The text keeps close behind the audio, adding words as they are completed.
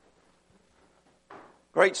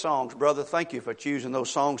Great songs, brother. Thank you for choosing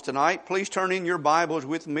those songs tonight. Please turn in your Bibles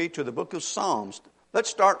with me to the book of Psalms. Let's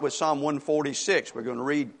start with Psalm 146. We're going to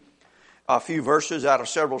read a few verses out of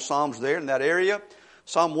several Psalms there in that area.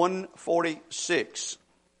 Psalm 146.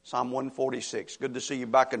 Psalm 146. Good to see you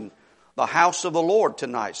back in the house of the Lord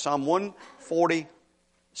tonight. Psalm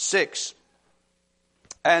 146.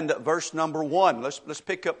 And verse number 1. Let's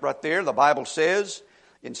pick up right there. The Bible says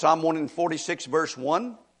in Psalm 146 verse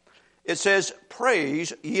 1, it says,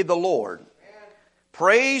 "Praise ye the Lord.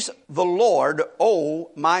 Praise the Lord, O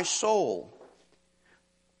my soul."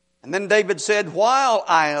 And then David said, "While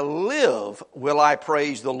I live will I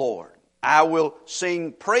praise the Lord. I will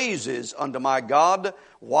sing praises unto my God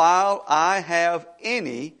while I have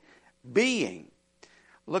any being."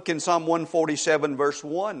 Look in Psalm 147 verse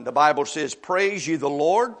 1. The Bible says, "Praise ye the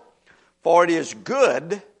Lord, for it is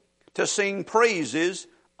good to sing praises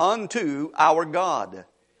unto our God.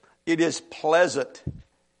 It is pleasant,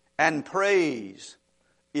 and praise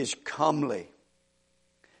is comely."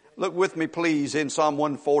 Look with me, please, in Psalm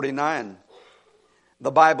 149.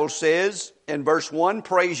 The Bible says in verse 1,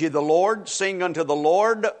 "Praise ye the Lord, sing unto the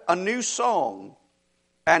Lord a new song,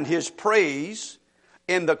 and His praise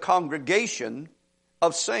in the congregation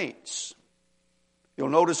of saints." You'll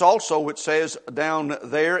notice also it says down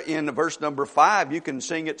there in verse number 5, you can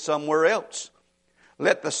sing it somewhere else.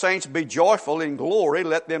 "Let the saints be joyful in glory,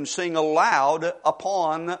 let them sing aloud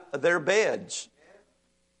upon their beds.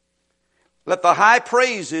 Let the high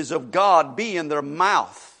praises of God be in their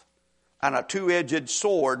mouth, and a two-edged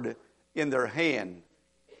sword in their hand."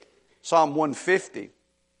 Psalm 150.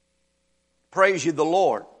 "Praise ye the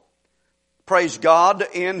Lord. Praise God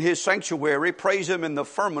in His sanctuary. Praise Him in the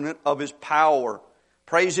firmament of His power.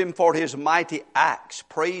 Praise Him for His mighty acts.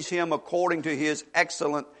 Praise Him according to His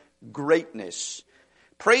excellent greatness.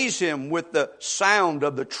 Praise Him with the sound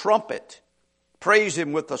of the trumpet. Praise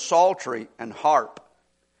Him with the psaltery and harp.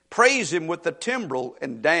 Praise Him with the timbrel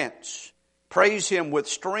and dance. Praise Him with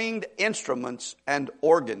stringed instruments and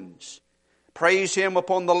organs. Praise Him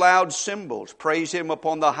upon the loud cymbals. Praise Him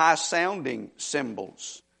upon the high-sounding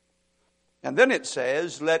cymbals." And then it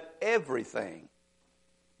says, "Let everything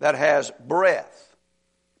that has breath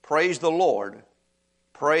praise the Lord.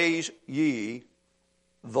 Praise ye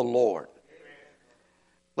the Lord."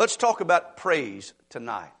 Let's talk about praise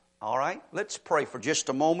tonight. All right? Let's pray for just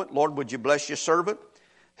a moment. Lord, would you bless your servant?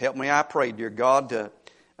 Help me, I pray, dear God,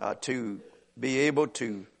 to be able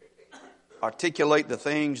to articulate the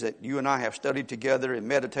things that you and I have studied together and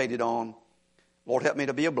meditated on. Lord, help me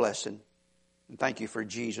to be a blessing. And thank you for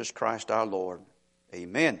Jesus Christ our Lord.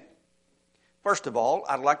 Amen. First of all,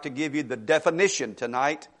 I'd like to give you the definition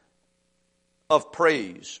tonight of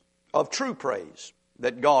praise, of true praise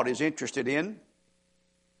that God is interested in.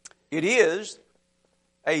 It is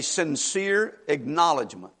a sincere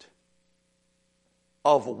acknowledgement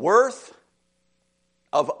of worth,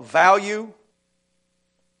 of value,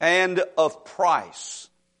 and of price.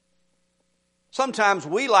 Sometimes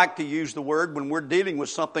we like to use the word, when we're dealing with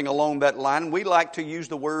something along that line, we like to use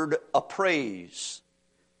the word appraise.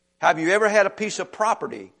 Have you ever had a piece of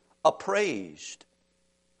property appraised?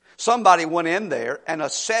 Somebody went in there and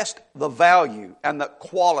assessed the value and the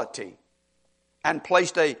quality and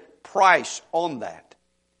placed a price on that.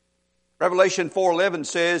 Revelation 4:11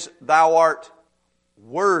 says, "Thou art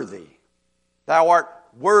worthy. Thou art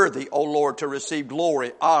worthy, O Lord, to receive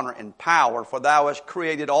glory, honor, and power, for Thou hast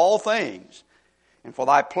created all things, and for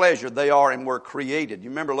Thy pleasure they are and were created." You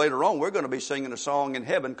remember later on we're going to be singing a song in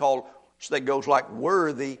heaven that goes like,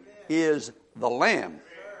 "Worthy is the Lamb."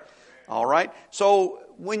 All right? So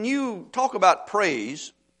when you talk about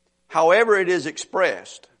praise, however it is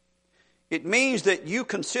expressed, it means that you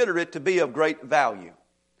consider it to be of great value,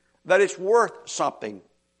 that it's worth something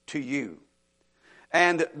to you.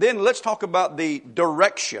 And then let's talk about the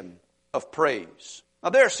direction of praise.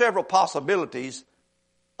 Now there are several possibilities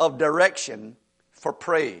of direction for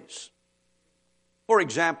praise. For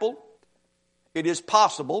example, it is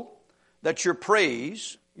possible that your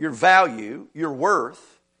praise, your value, your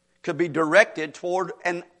worth could be directed toward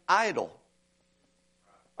an idol.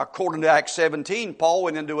 According to Acts 17, Paul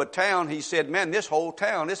went into a town. He said, "Man, this whole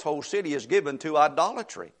town, this whole city is given to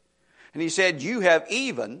idolatry." And he said, "You have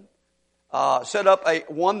even set up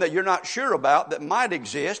one that you're not sure about that might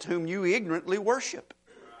exist, whom you ignorantly worship."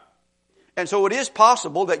 And so it is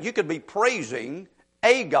possible that you could be praising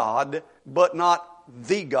a God, but not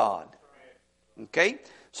the God. Okay?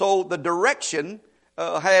 So the direction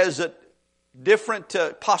has different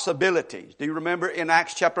possibilities. Do you remember in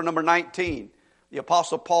Acts chapter number 19? The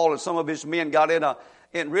Apostle Paul and some of his men got in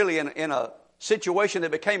a situation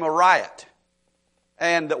that became a riot.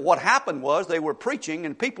 And what happened was they were preaching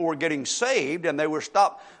and people were getting saved, and they were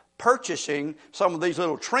stopped purchasing some of these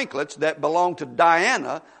little trinkets that belonged to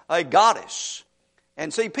Diana, a goddess.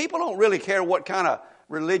 And see, people don't really care what kind of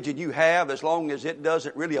religion you have as long as it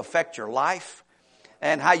doesn't really affect your life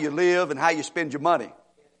and how you live and how you spend your money.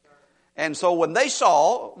 And so when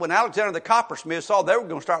Alexander the coppersmith saw they were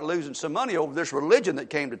going to start losing some money over this religion that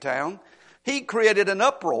came to town, he created an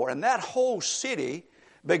uproar, and that whole city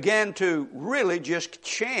began to really just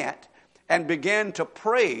chant and began to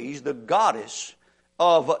praise the goddess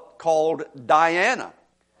called Diana.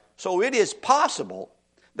 So it is possible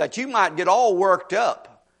that you might get all worked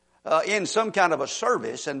up in some kind of a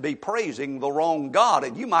service and be praising the wrong God,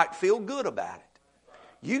 and you might feel good about it.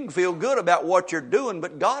 You can feel good about what you're doing,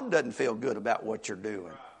 but God doesn't feel good about what you're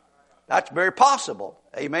doing. That's very possible.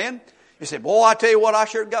 Amen? You say, boy, I tell you what, I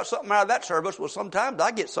sure got something out of that service. Well, sometimes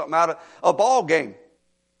I get something out of a ball game.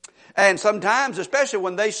 And sometimes, especially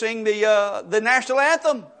when they sing the national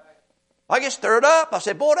anthem, I get stirred up. I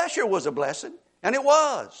say, boy, that sure was a blessing. And it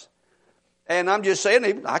was. And I'm just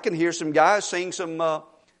saying, I can hear some guys sing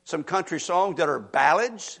some country songs that are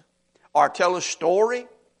ballads, or tell a story,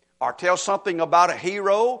 or tell something about a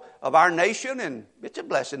hero of our nation, and it's a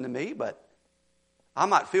blessing to me, but I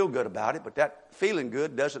might feel good about it, but that feeling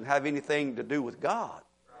good doesn't have anything to do with God.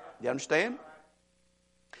 You understand?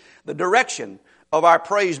 The direction of our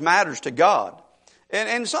praise matters to God.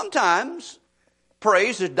 And sometimes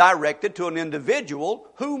praise is directed to an individual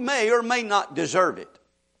who may or may not deserve it.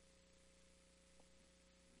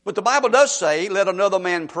 But the Bible does say, let another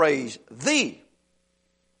man praise thee,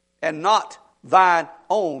 and not thine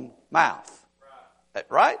own mouth.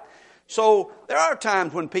 Right? So there are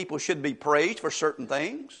times when people should be praised for certain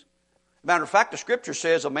things. Matter of fact, the Scripture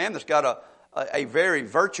says a man that's got a very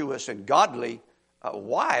virtuous and godly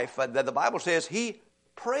wife, that the Bible says he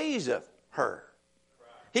praiseth her.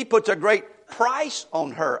 He puts a great price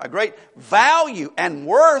on her, a great value and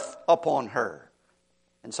worth upon her.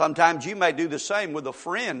 And sometimes you may do the same with a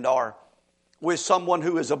friend or with someone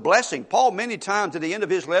who is a blessing. Paul many times at the end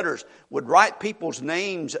of his letters would write people's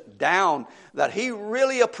names down that he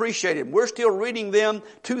really appreciated. We're still reading them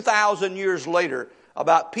 2,000 years later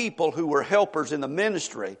about people who were helpers in the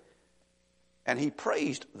ministry. And he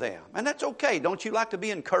praised them. And that's okay. Don't you like to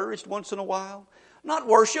be encouraged once in a while? Not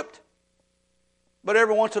worshiped. But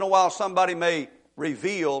every once in a while somebody may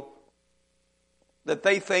reveal that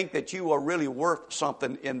they think that you are really worth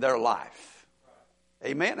something in their life.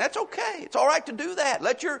 Amen? That's okay. It's all right to do that.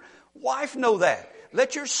 Let your wife know that.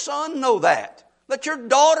 Let your son know that. Let your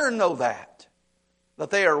daughter know that.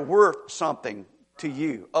 That they are worth something to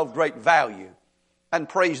you of great value. And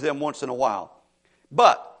praise them once in a while.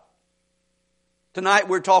 But tonight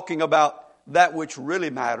we're talking about that which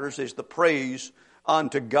really matters is the praise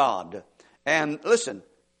unto God. And listen,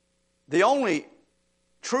 the only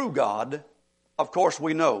true God, of course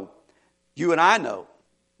we know, you and I know,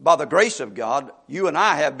 by the grace of God, you and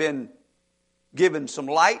I have been given some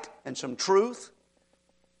light and some truth.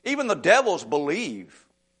 Even the devils believe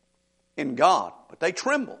in God, but they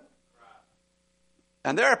tremble.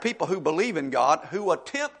 And there are people who believe in God who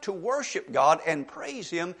attempt to worship God and praise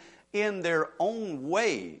Him in their own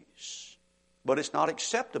ways. But it's not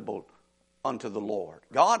acceptable unto the Lord.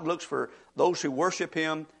 God looks for those who worship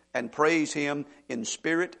Him and praise Him in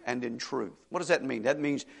spirit and in truth. What does that mean? That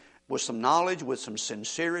means with some knowledge, with some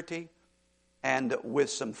sincerity, and with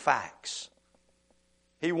some facts.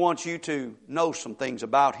 He wants you to know some things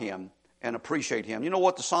about Him and appreciate Him. You know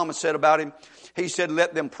what the psalmist said about Him? He said,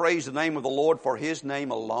 let them praise the name of the Lord, for His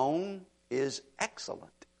name alone is excellent.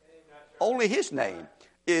 Only His name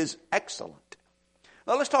is excellent.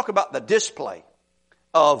 Now let's talk about the display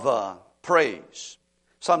of praise.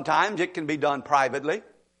 Sometimes it can be done privately,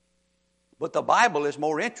 but the Bible is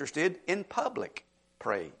more interested in public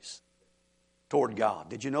praise toward God.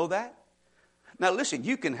 Did you know that? Now listen,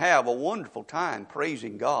 you can have a wonderful time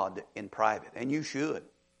praising God in private, and you should.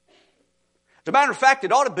 As a matter of fact,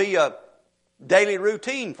 it ought to be a daily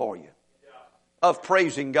routine for you of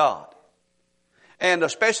praising God. And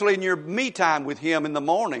especially in your me time with Him in the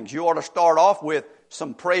mornings, you ought to start off with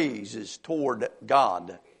some praises toward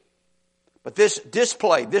God. But this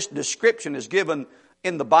display, this description is given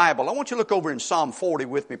in the Bible. I want you to look over in Psalm 40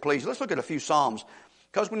 with me, please. Let's look at a few Psalms.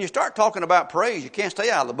 Because when you start talking about praise, you can't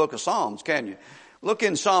stay out of the book of Psalms, can you? Look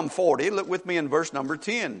in Psalm 40. Look with me in verse number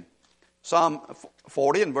 10. Psalm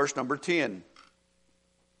 40 and verse number 10.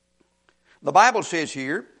 The Bible says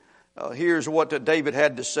here, here's what David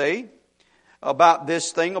had to say about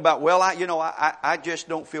this thing, about, well, I just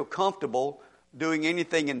don't feel comfortable doing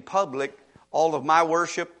anything in public. All of my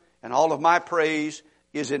worship and all of my praise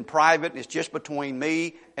is in private, and it's just between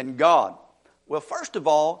me and God. Well, first of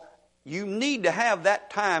all, you need to have that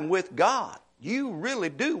time with God. You really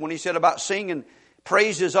do. When he said about singing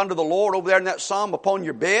praises unto the Lord over there in that psalm upon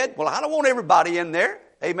your bed, well, I don't want everybody in there.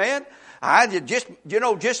 Amen.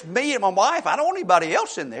 Just me and my wife. I don't want anybody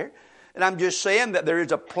else in there. And I'm just saying that there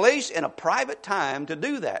is a place and a private time to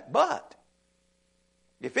do that. But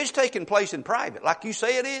if it's taking place in private, like you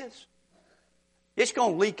say it is, it's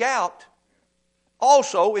going to leak out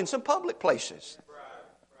also in some public places.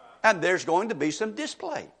 And there's going to be some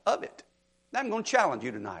display of it. Now I'm going to challenge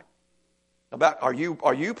you tonight about are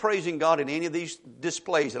you praising God in any of these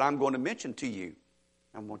displays that I'm going to mention to you?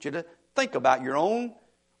 I want you to think about your own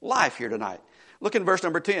life here tonight. Look in verse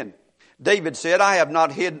number 10. David said, I have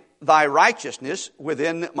not hid thy righteousness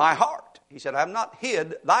within my heart. He said, I have not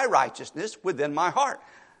hid thy righteousness within my heart.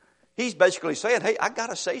 He's basically saying, hey, I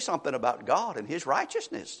got to say something about God and his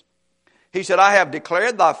righteousness. He said, I have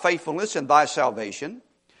declared thy faithfulness and thy salvation.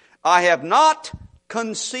 I have not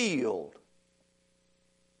concealed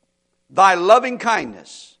thy loving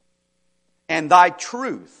kindness and thy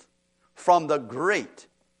truth from the great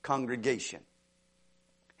congregation.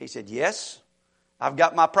 He said, yes, I've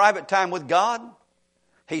got my private time with God.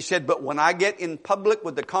 He said, but when I get in public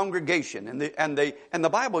with the congregation, and the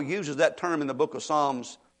Bible uses that term in the book of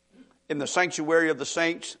Psalms, in the sanctuary of the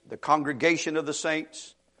saints, the congregation of the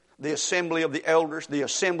saints, the assembly of the elders, the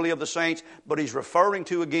assembly of the saints, but he's referring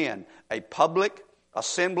to, again, a public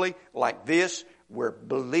assembly like this where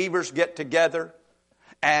believers get together,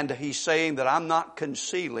 and he's saying that I'm not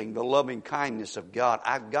concealing the loving kindness of God.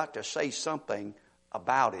 I've got to say something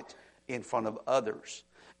about it in front of others.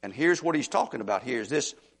 And here's what he's talking about here is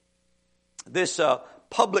this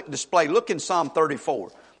public display. Look in Psalm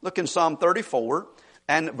 34. Look in Psalm 34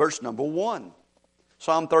 and verse number 1.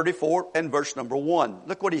 Psalm 34 and verse number 1.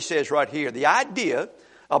 Look what he says right here. The idea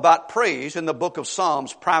about praise in the book of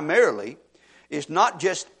Psalms primarily is not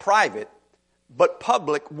just private, but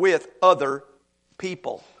public with other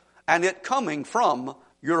people. And it coming from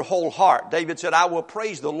your whole heart. David said, I will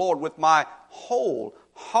praise the Lord with my whole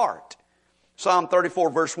heart. Psalm 34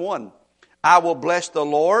 verse 1. I will bless the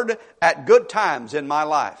Lord at good times in my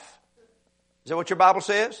life. Is that what your Bible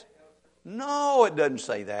says? No, it doesn't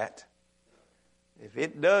say that. If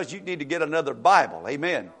it does, you need to get another Bible.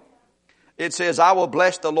 Amen. It says, I will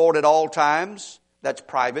bless the Lord at all times. That's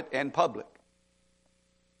private and public.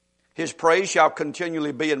 His praise shall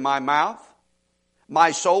continually be in my mouth.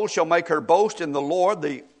 My soul shall make her boast in the Lord.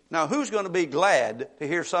 Now, who's going to be glad to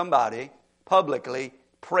hear somebody publicly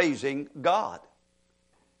praising God?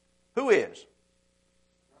 Who is?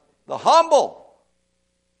 The humble.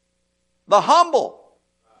 The humble.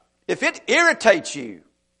 If it irritates you,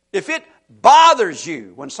 if it bothers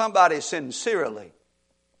you when somebody sincerely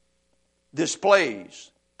displays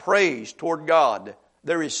praise toward God,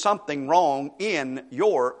 there is something wrong in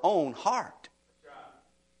your own heart.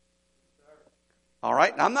 All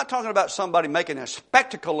right? Now, I'm not talking about somebody making a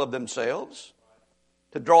spectacle of themselves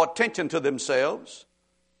to draw attention to themselves,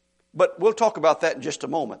 but we'll talk about that in just a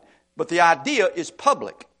moment. But the idea is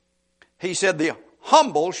public. He said, the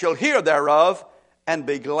humble shall hear thereof and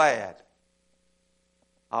be glad.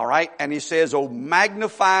 All right? And he says, oh,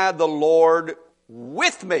 magnify the Lord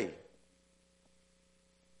with me.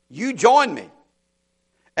 You join me.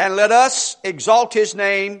 And let us exalt his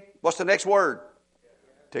name. What's the next word?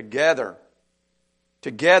 Together.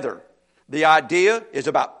 Together. The idea is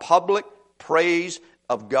about public praise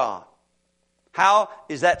of God. How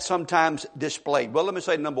is that sometimes displayed? Well, let me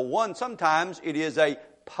say number one, sometimes it is a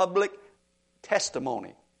public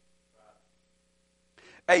testimony.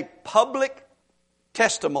 A public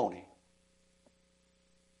testimony.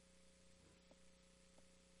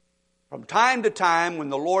 From time to time, when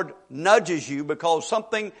the Lord nudges you because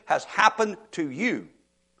something has happened to you,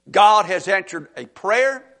 God has answered a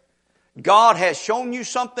prayer, God has shown you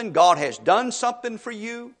something, God has done something for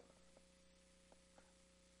you,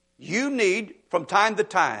 you need, from time to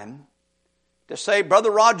time, to say,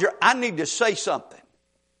 Brother Roger, I need to say something.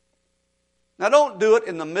 Now, don't do it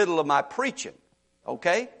in the middle of my preaching,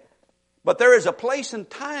 okay? But there is a place and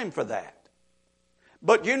time for that.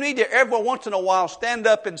 But you need to every once in a while stand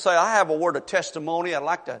up and say, I have a word of testimony. I'd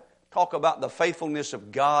like to talk about the faithfulness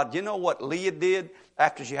of God. You know what Leah did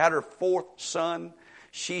after she had her fourth son?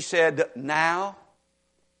 She said, now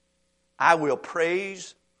I will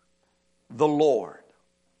praise the Lord.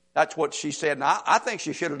 That's what she said. Now, I think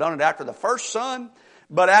she should have done it after the first son.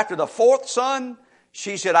 But after the fourth son,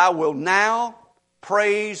 she said, I will now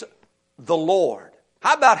praise the Lord.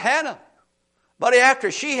 How about Hannah? Buddy,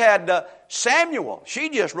 after she had Samuel, she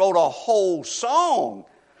just wrote a whole song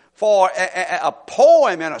for a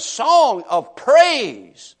poem and a song of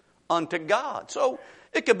praise unto God. So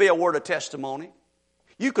it could be a word of testimony.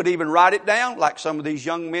 You could even write it down like some of these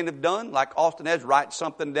young men have done, like Austin has, write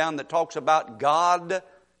something down that talks about God,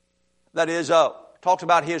 that is, talks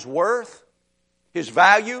about His worth, His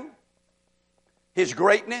value, His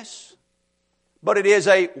greatness. But it is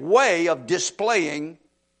a way of displaying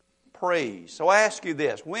praise. So I ask you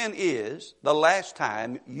this, when is the last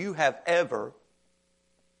time you have ever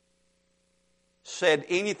said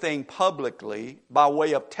anything publicly by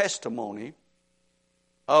way of testimony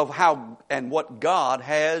of how and what God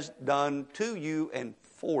has done to you and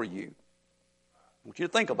for you? I want you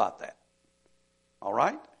to think about that. All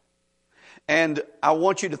right? And I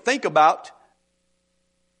want you to think about,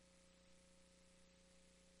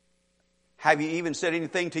 have you even said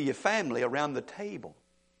anything to your family around the table?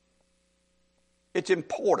 It's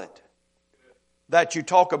important that you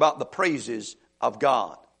talk about the praises of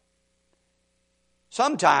God.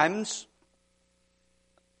 Sometimes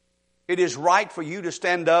it is right for you to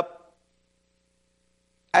stand up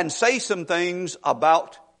and say some things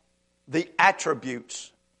about the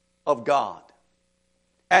attributes of God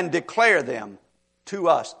and declare them to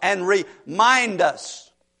us and remind us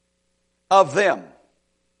of them.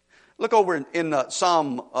 Look over in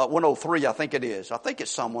Psalm 103, I think it is. I think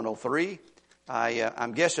it's Psalm 103.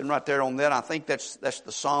 I'm guessing right there on that. I think that's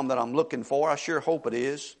the psalm that I'm looking for. I sure hope it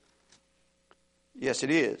is. Yes,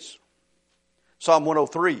 it is. Psalm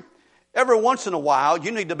 103. Every once in a while,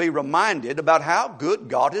 you need to be reminded about how good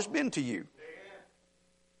God has been to you.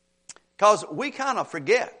 Because we kind of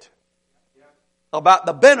forget about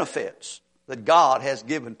the benefits that God has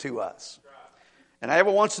given to us. And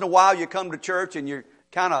every once in a while, you come to church and you're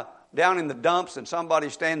kind of down in the dumps and somebody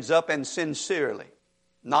stands up and sincerely,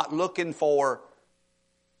 not looking for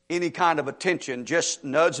any kind of attention, just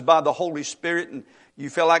nudged by the Holy Spirit, and you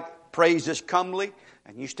feel like praise is comely,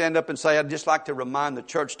 and you stand up and say, I'd just like to remind the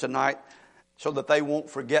church tonight so that they won't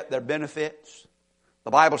forget their benefits.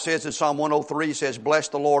 The Bible says in Psalm 103, it says, bless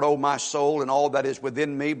the Lord, O my soul, and all that is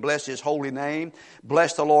within me. Bless His holy name.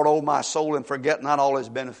 Bless the Lord, O my soul, and forget not all His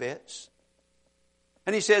benefits.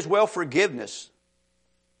 And he says, well, forgiveness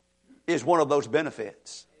is one of those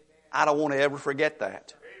benefits. I don't want to ever forget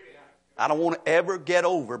that. I don't want to ever get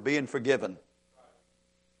over being forgiven.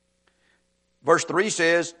 Verse 3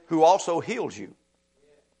 says, who also heals you.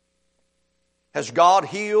 Has God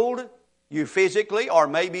healed you physically or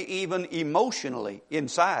maybe even emotionally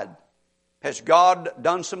inside? Has God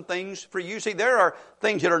done some things for you? See, there are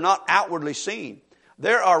things that are not outwardly seen.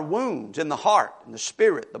 There are wounds in the heart and the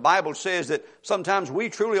spirit. The Bible says that sometimes we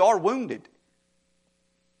truly are wounded.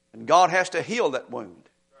 And God has to heal that wound.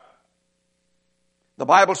 The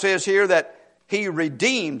Bible says here that He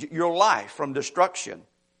redeemed your life from destruction.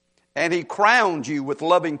 And He crowned you with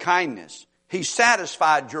loving kindness. He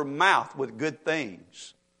satisfied your mouth with good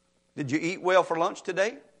things. Did you eat well for lunch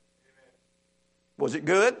today? Was it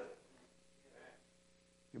good?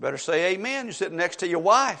 You better say amen. You're sitting next to your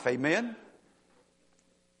wife. Amen.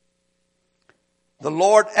 The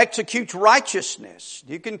Lord executes righteousness.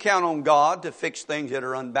 You can count on God to fix things that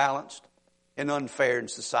are unbalanced and unfair in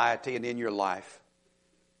society and in your life.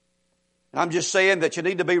 And I'm just saying that you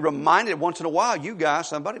need to be reminded once in a while, you guys,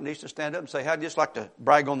 somebody needs to stand up and say, I'd just like to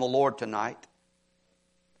brag on the Lord tonight.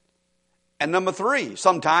 And number 3,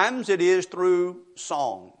 sometimes it is through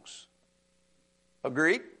songs.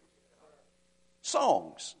 Agreed?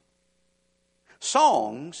 Songs.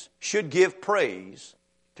 Songs should give praise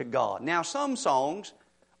to God. Now, some songs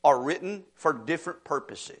are written for different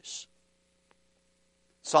purposes.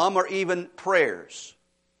 Some are even prayers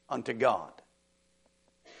unto God.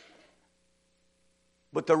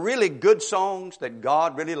 But the really good songs that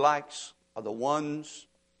God really likes are the ones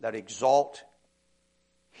that exalt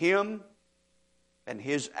Him and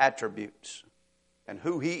His attributes and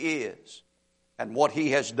who He is and what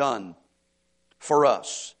He has done for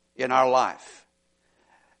us in our life.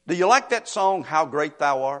 Do you like that song, How Great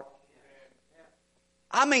Thou Art?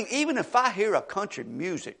 I mean, even if I hear a country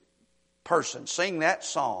music person sing that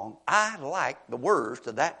song, I like the words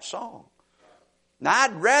to that song. Now,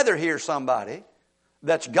 I'd rather hear somebody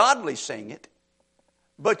that's godly sing it,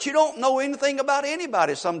 but you don't know anything about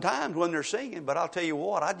anybody sometimes when they're singing. But I'll tell you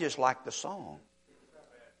what, I just like the song.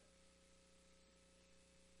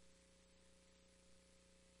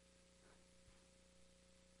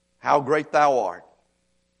 How great thou art.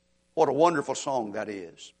 What a wonderful song that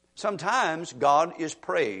is. Sometimes God is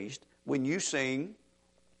praised when you sing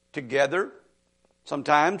together.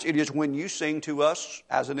 Sometimes it is when you sing to us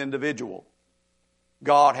as an individual.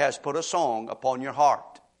 God has put a song upon your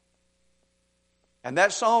heart. And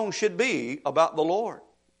that song should be about the Lord.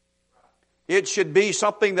 It should be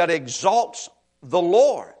something that exalts the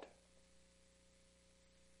Lord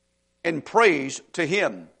in praise to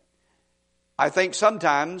Him. I think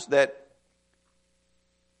sometimes that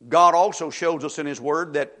God also shows us in His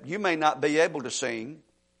Word that you may not be able to sing.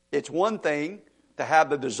 It's one thing to have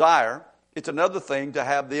the desire. It's another thing to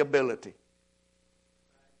have the ability.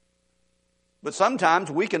 But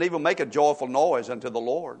sometimes we can even make a joyful noise unto the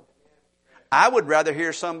Lord. I would rather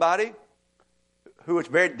hear somebody who it's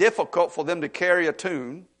very difficult for them to carry a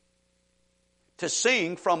tune to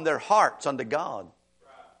sing from their hearts unto God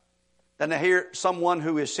than to hear someone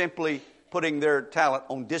who is simply putting their talent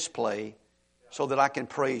on display so that I can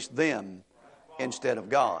praise them instead of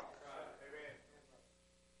God.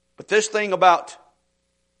 But this thing about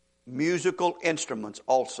musical instruments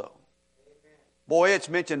also. Boy, it's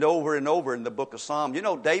mentioned over and over in the book of Psalms. You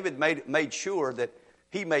know, David made sure that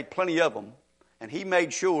he made plenty of them, and he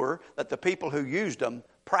made sure that the people who used them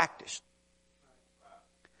practiced.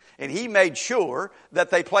 And he made sure that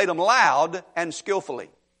they played them loud and skillfully.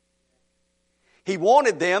 He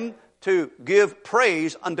wanted them to give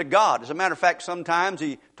praise unto God. As a matter of fact, sometimes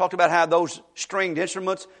he talked about how those stringed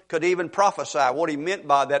instruments could even prophesy. What he meant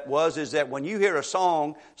by that is that when you hear a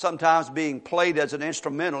song sometimes being played as an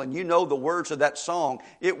instrumental and you know the words of that song,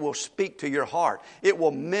 it will speak to your heart. It will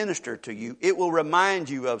minister to you. It will remind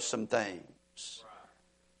you of some things.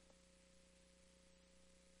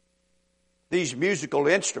 These musical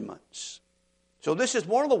instruments. So this is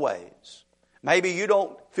one of the ways. Maybe you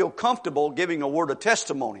don't feel comfortable giving a word of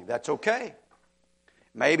testimony. That's okay.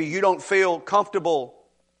 Maybe you don't feel comfortable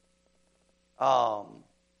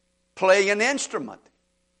playing an instrument.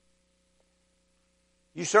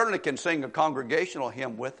 You certainly can sing a congregational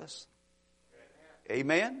hymn with us.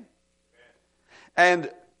 Amen?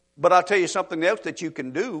 But I'll tell you something else that you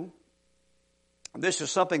can do. This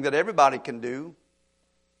is something that everybody can do.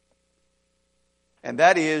 And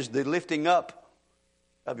that is the lifting up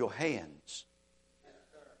of your hands.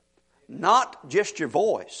 Not just your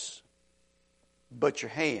voice, but your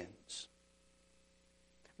hands.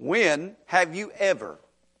 When have you ever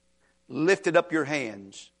lifted up your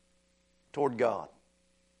hands toward God?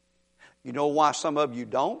 You know why some of you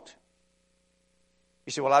don't?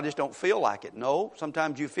 You say, well, I just don't feel like it. No,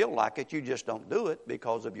 sometimes you feel like it. You just don't do it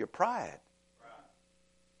because of your pride.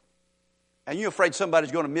 And you're afraid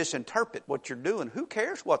somebody's going to misinterpret what you're doing. Who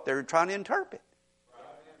cares what they're trying to interpret?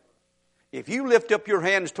 If you lift up your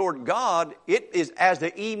hands toward God, it is as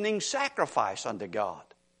the evening sacrifice unto God.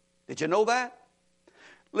 Did you know that?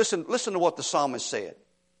 Listen to what the psalmist said.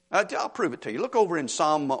 I'll prove it to you. Look over in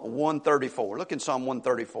Psalm 134. Look in Psalm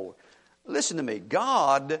 134. Listen to me.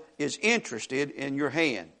 God is interested in your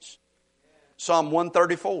hands. Psalm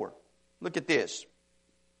 134. Look at this.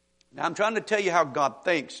 Now I'm trying to tell you how God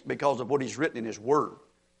thinks because of what He's written in His Word.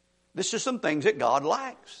 This is some things that God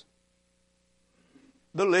likes.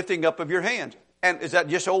 The lifting up of your hands. And is that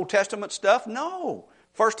just Old Testament stuff? No.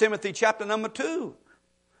 1 Timothy chapter number 2.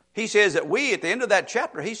 He says that we, at the end of that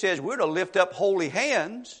chapter, he says we're to lift up holy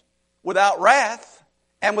hands without wrath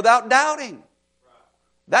and without doubting.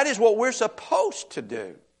 That is what we're supposed to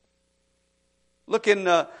do. Look in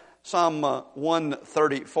Psalm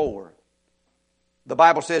 134. The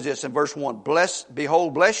Bible says this in verse 1.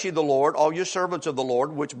 Behold, bless ye the Lord, all you servants of the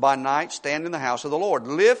Lord, which by night stand in the house of the Lord.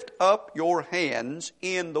 Lift up your hands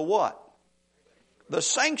in the what? The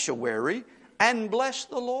sanctuary, and bless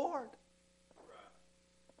the Lord.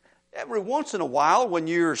 Every once in a while, when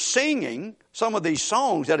you're singing some of these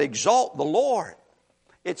songs that exalt the Lord,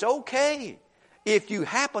 it's okay if you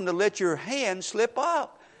happen to let your hand slip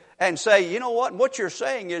up. And say, you know what? What you're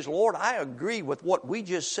saying is, Lord, I agree with what we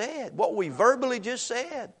just said, what we verbally just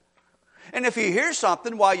said. And if you hear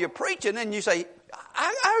something while you're preaching and you say,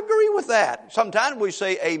 I agree with that. Sometimes we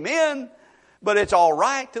say amen, but it's all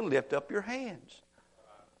right to lift up your hands.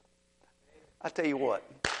 I tell you what,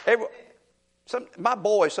 my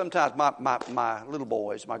boys, sometimes my little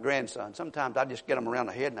boys, my grandson, sometimes I just get them around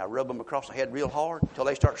the head and I rub them across the head real hard until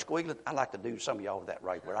they start squiggling. I like to do some of y'all with that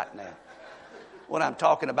right now. When I'm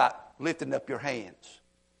talking about lifting up your hands.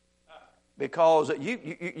 Because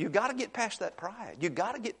you got to get past that pride. You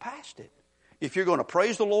got to get past it. If you're going to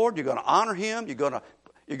praise the Lord, you're going to honor Him, you're going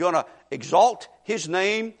to exalt His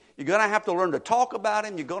name, you're going to have to learn to talk about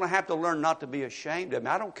Him, you're going to have to learn not to be ashamed of Him.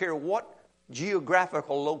 I don't care what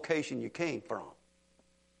geographical location you came from.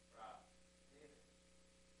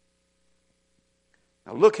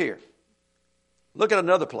 Now look here. Look at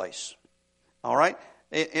another place. All right?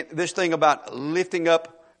 This thing about lifting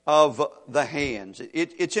up of the hands.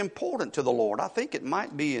 It's important to the Lord. I think it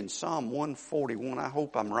might be in Psalm 141. I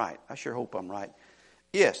hope I'm right. I sure hope I'm right.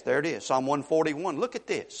 Yes, there it is. Psalm 141. Look at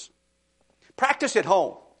this. Practice at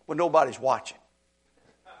home when nobody's watching.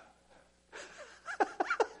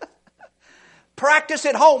 Practice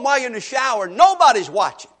at home while you're in the shower. Nobody's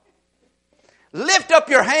watching. Lift up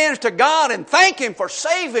your hands to God and thank Him for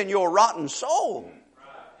saving your rotten soul.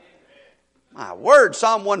 My word,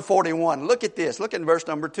 Psalm 141. Look at this. Look in verse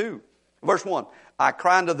number 2. Verse 1. I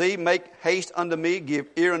cry unto Thee, make haste unto me, give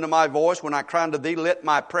ear unto my voice. When I cry unto Thee, let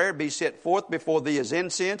my prayer be set forth before Thee as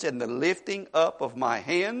incense, and the lifting up of my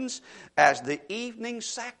hands as the evening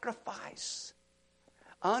sacrifice.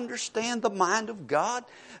 Understand the mind of God,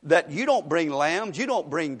 that you don't bring lambs, you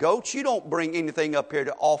don't bring goats, you don't bring anything up here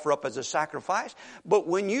to offer up as a sacrifice. But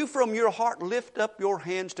when you from your heart lift up your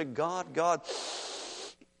hands to God, God,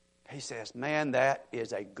 He says, man, that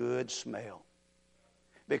is a good smell.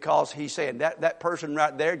 Because He's saying that person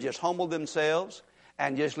right there just humbled themselves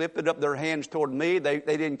and just lifted up their hands toward me. They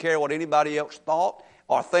didn't care what anybody else thought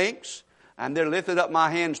or thinks. And they're lifted up my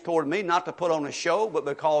hands toward me, not to put on a show, but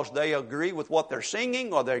because they agree with what they're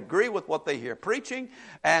singing or they agree with what they hear preaching,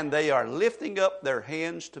 and they are lifting up their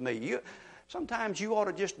hands to me. Sometimes you ought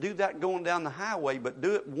to just do that going down the highway, but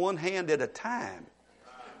do it one hand at a time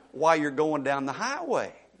while you're going down the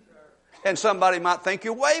highway. And somebody might think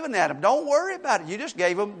you're waving at them. Don't worry about it.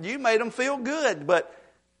 You made them feel good. But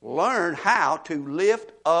learn how to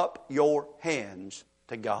lift up your hands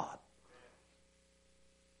to God.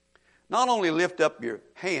 Not only lift up your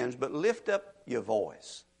hands, but lift up your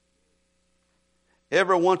voice.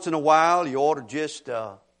 Every once in a while, you ought to just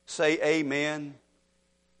say amen.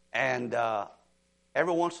 And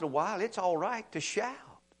every once in a while, it's all right to shout.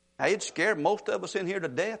 Now, it'd scare most of us in here to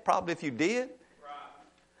death, probably if you did.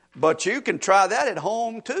 But you can try that at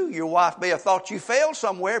home too. Your wife may have thought you failed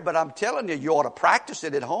somewhere, but I'm telling you, you ought to practice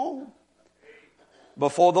it at home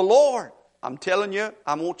before the Lord. I'm telling you,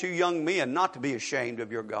 I want you young men not to be ashamed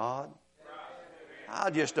of your God. I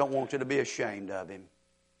just don't want you to be ashamed of Him.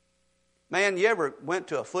 Man, you ever went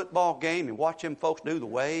to a football game and watched them folks do the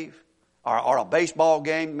wave? Or a baseball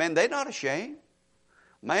game? Man, they're not ashamed.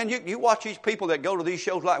 Man, you watch these people that go to these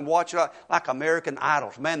shows and watch like American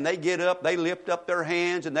Idols. Man, they get up, they lift up their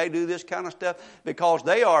hands, and they do this kind of stuff because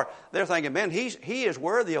they're thinking, man, he is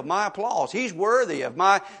worthy of my applause. He's worthy of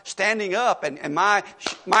my standing up and my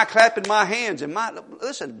clapping my hands.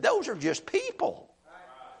 Listen, those are just people.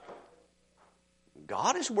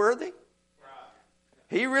 God is worthy.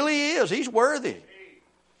 He really is. He's worthy.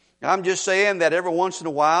 I'm just saying that every once in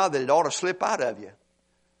a while that it ought to slip out of you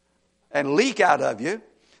and leak out of you.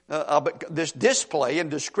 This display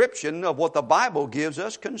and description of what the Bible gives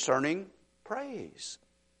us concerning praise.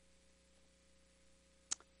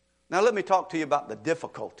 Now let me talk to you about the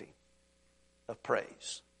difficulty of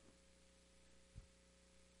praise.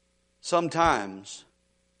 Sometimes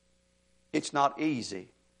it's not easy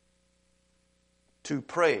to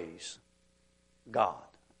praise God,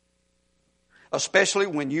 especially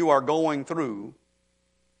when you are going through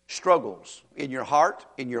struggles in your heart,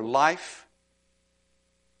 in your life.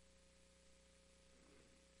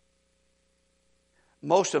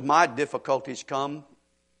 Most of my difficulties come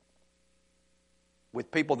with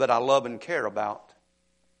people that I love and care about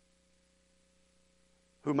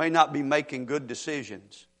who may not be making good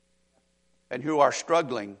decisions and who are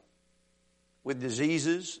struggling with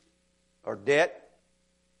diseases or debt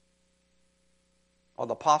or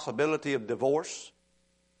the possibility of divorce.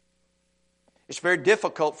 It's very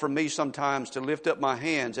difficult for me sometimes to lift up my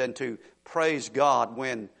hands and to praise God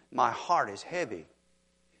when my heart is heavy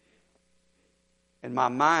and my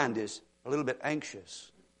mind is a little bit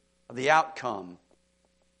anxious of the outcome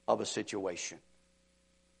of a situation.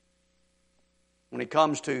 When it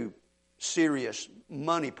comes to serious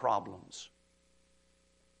money problems,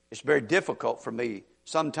 it's very difficult for me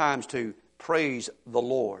sometimes to praise the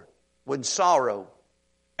Lord when sorrow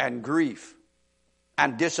and grief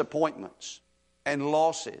and disappointments and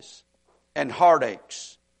losses and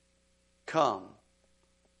heartaches come.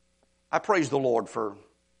 I praise the Lord for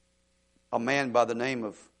a man by the name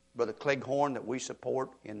of Brother Cleghorn that we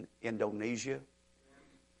support in Indonesia.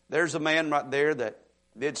 There's a man right there that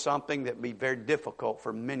did something that would be very difficult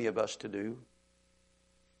for many of us to do.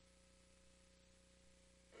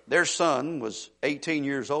 Their son was 18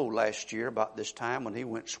 years old last year about this time when he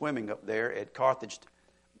went swimming up there at Carthage,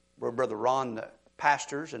 where Brother Ron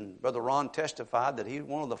pastors, and Brother Ron testified that he's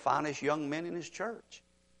one of the finest young men in his church.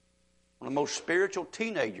 One of the most spiritual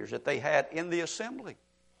teenagers that they had in the assembly.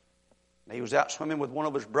 And he was out swimming with one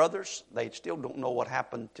of his brothers. They still don't know what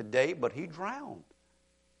happened today, but he drowned.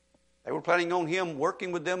 They were planning on him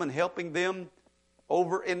working with them and helping them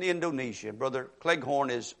over in Indonesia. Brother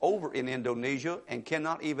Cleghorn is over in Indonesia and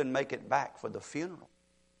cannot even make it back for the funeral.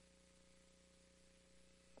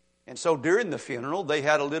 And so during the funeral, they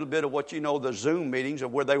had a little bit of what you know, the Zoom meetings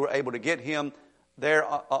of where they were able to get him their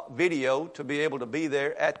video to be able to be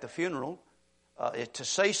there at the funeral to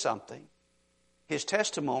say something. His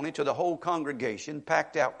testimony to the whole congregation,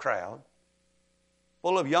 packed out crowd,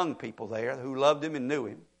 full of young people there who loved him and knew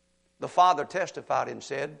him. The father testified and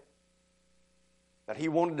said that he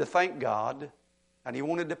wanted to thank God and he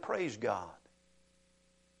wanted to praise God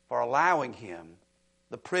for allowing him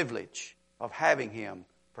the privilege of having him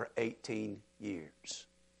for 18 years.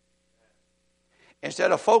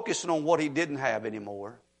 Instead of focusing on what he didn't have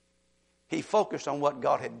anymore, he focused on what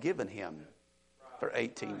God had given him for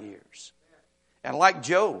 18 years. And like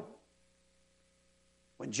Job,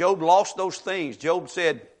 when Job lost those things, Job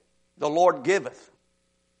said, "The Lord giveth."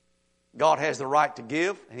 God has the right to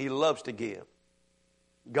give, and He loves to give.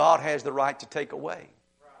 God has the right to take away,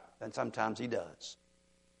 and sometimes He does,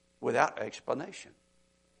 without explanation.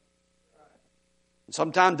 And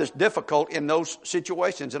sometimes it's difficult in those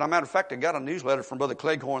situations. And as a matter of fact, I got a newsletter from Brother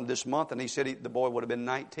Cleghorn this month, and he said the boy would have been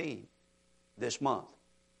 19 this month.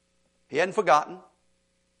 He hadn't forgotten,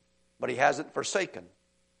 but he hasn't forsaken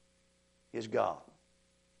his God.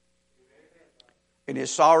 In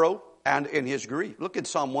his sorrow and in his grief. Look at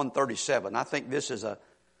Psalm 137. I think this is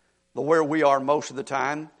where we are most of the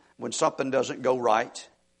time when something doesn't go right.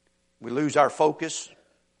 We lose our focus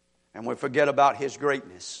and we forget about His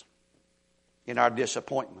greatness in our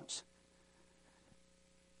disappointments.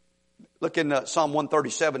 Look in Psalm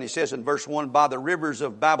 137. He says in verse 1, "By the rivers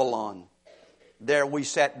of Babylon, there we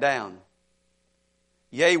sat down.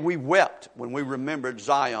 Yea, we wept when we remembered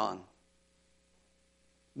Zion."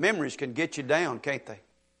 Memories can get you down, can't they?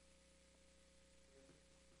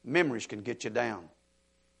 Memories can get you down.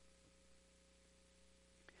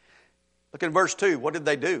 Look in verse 2. What did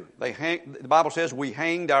they do? The Bible says, "We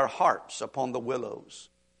hanged our harps upon the willows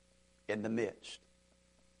in the midst."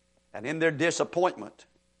 And in their disappointment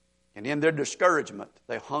and in their discouragement,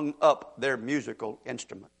 they hung up their musical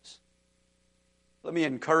instruments. Let me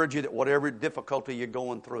encourage you that whatever difficulty you're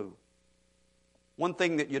going through, one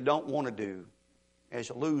thing that you don't want to do is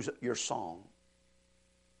lose your song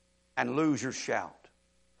and lose your shout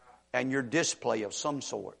and your display of some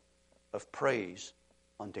sort of praise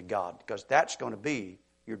unto God, because that's going to be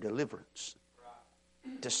your deliverance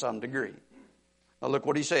to some degree. Now look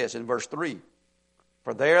what he says in verse 3.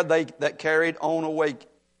 For there they that carried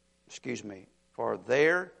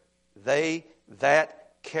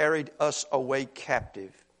us away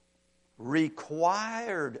captive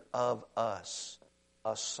required of us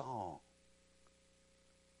a song.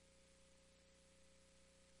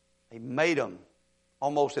 He made them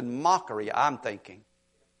almost in mockery, I'm thinking.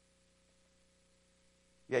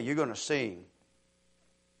 Yeah, you're going to sing.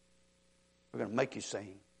 We're going to make you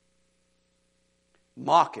sing.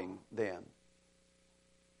 Mocking them.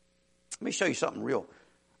 Let me show you something real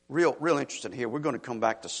interesting here. We're going to come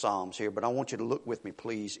back to Psalms here, but I want you to look with me,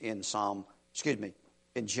 please, in Jonah.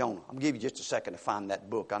 I'm going to give you just a second to find that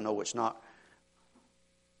book. I know it's not.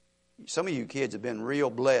 Some of you kids have been real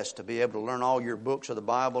blessed to be able to learn all your books of the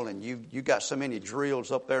Bible, and you got so many drills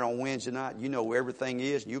up there on Wednesday night. You know where everything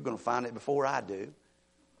is, and you're going to find it before I do.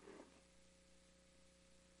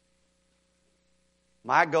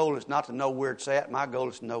 My goal is not to know where it's at. My goal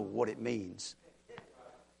is to know what it means.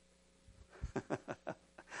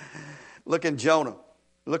 Look in Jonah.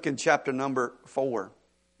 Look in chapter number 4.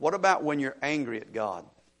 What about when you're angry at God?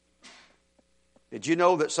 Did you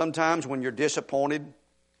know that sometimes when you're disappointed,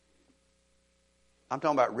 I'm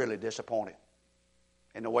talking about really disappointed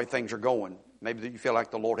in the way things are going. Maybe you feel like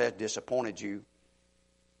the Lord has disappointed you.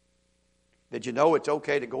 Did you know it's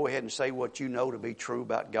okay to go ahead and say what you know to be true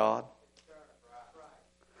about God?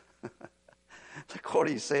 Look what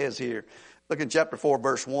he says here. Look in chapter 4,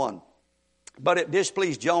 verse 1. But it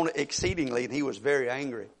displeased Jonah exceedingly, and he was very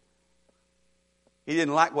angry. He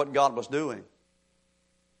didn't like what God was doing.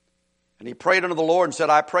 And he prayed unto the Lord and said,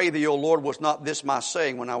 I pray thee, O Lord, was not this my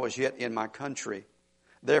saying when I was yet in my country?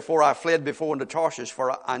 Therefore I fled before unto Tarshish,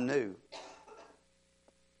 for I knew.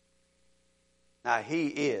 Now he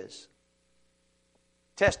is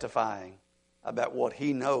testifying about what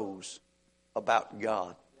he knows about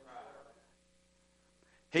God.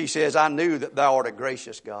 He says, I knew that thou art a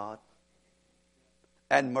gracious God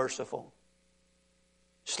and merciful,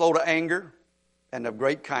 slow to anger and of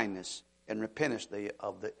great kindness, and repentest thee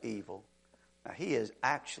of the evil. Now he is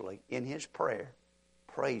actually in his prayer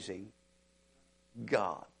praising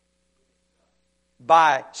God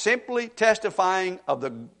by simply testifying of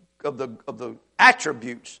the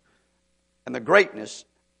attributes and the greatness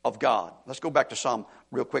of God. Let's go back to Psalm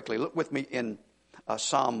real quickly. Look with me in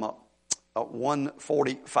Psalm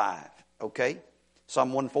 145. Okay,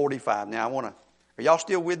 Psalm 145. Now are y'all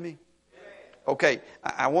still with me? Okay,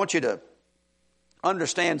 I want you to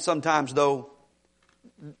understand sometimes though,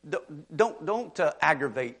 don't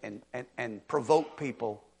aggravate and provoke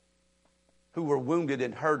people who are wounded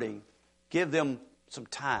and hurting. Give them some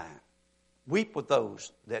time. Weep with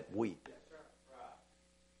those that weep.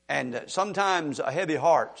 And sometimes a heavy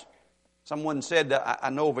heart. Someone said, I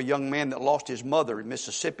know of a young man that lost his mother in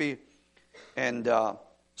Mississippi, and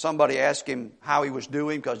somebody asked him how he was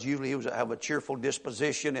doing, because usually he was have a cheerful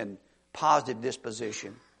disposition and positive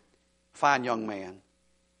disposition. Fine young man.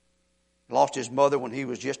 Lost his mother when he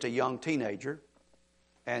was just a young teenager,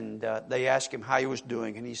 and they asked him how he was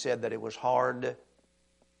doing, and he said that it was hard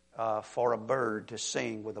for a bird to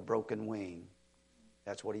sing with a broken wing.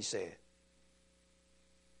 That's what he said.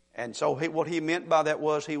 And so what he meant by that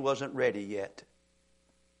was he wasn't ready yet.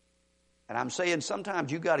 And I'm saying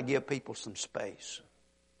sometimes you got to give people some space.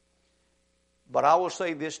 But I will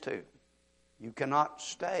say this too. You cannot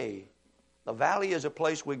stay. The valley is a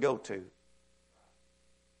place we go to.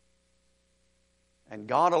 And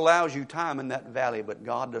God allows you time in that valley, but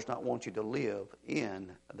God does not want you to live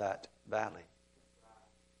in that valley.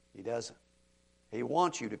 He doesn't. He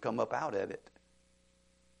wants you to come up out of it.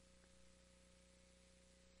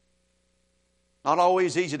 Not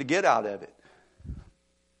always easy to get out of it.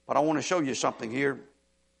 But I want to show you something here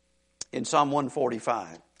in Psalm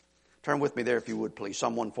 145. Turn with me there if you would, please.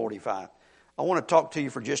 Psalm 145. I want to talk to you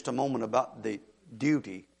for just a moment about the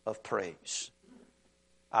duty of praise.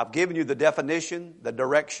 I've given you the definition, the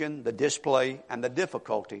direction, the display, and the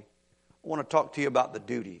difficulty. I want to talk to you about the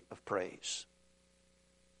duty of praise.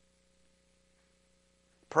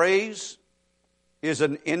 Praise is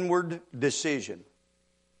an inward decision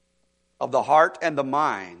of the heart and the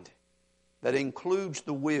mind that includes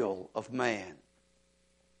the will of man.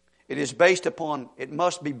 It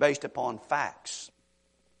must be based upon facts.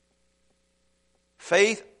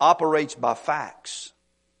 Faith operates by facts,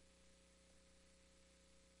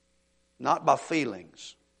 not by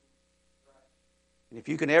feelings. And if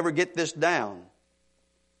you can ever get this down,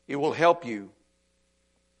 it will help you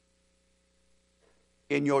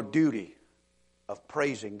in your duty of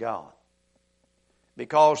praising God.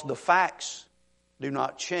 Because the facts do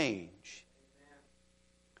not change.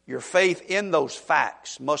 Your faith in those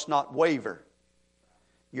facts must not waver.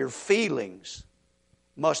 Your feelings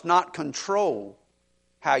must not control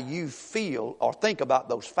how you feel or think about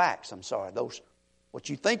those facts. What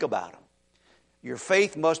you think about them. Your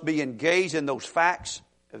faith must be engaged in those facts.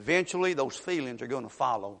 Eventually, those feelings are going to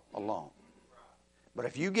follow along. But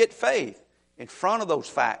if you get faith in front of those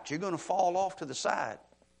facts, you're going to fall off to the side.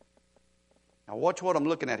 Now watch what I'm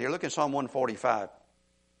looking at here. Look at Psalm 145.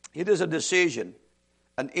 It is a decision,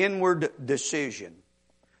 an inward decision,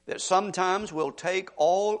 that sometimes will take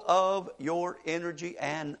all of your energy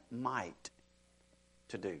and might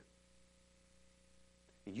to do.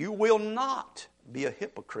 You will not be a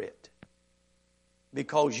hypocrite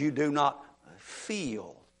because you do not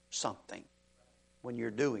feel something when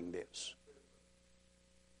you're doing this.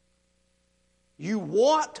 You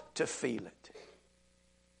want to feel it.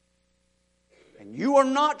 And you are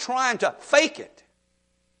not trying to fake it.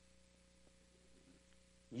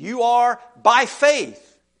 You are, by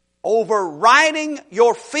faith, overriding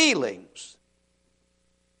your feelings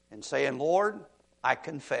and saying, Lord, I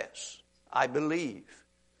confess, I believe,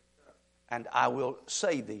 and I will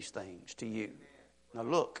say these things to you. Now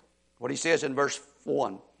look what he says in verse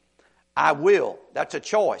 1. I will. That's a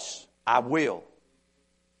choice. I will.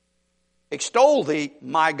 Extol thee,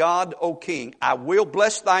 my God, O King. I will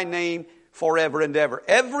bless thy name forever and ever.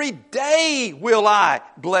 Every day will I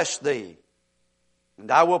bless thee. And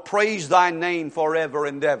I will praise thy name forever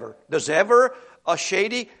and ever. Does ever a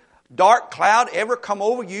shady, dark cloud ever come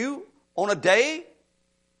over you on a day?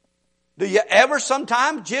 Do you ever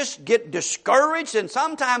sometimes just get discouraged and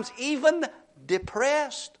sometimes even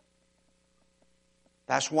depressed?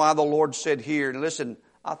 That's why the Lord said here, and listen,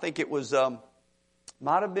 I think it was,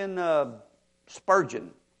 might have been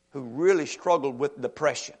Spurgeon who really struggled with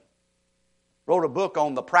depression. Wrote a book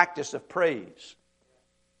on the practice of praise.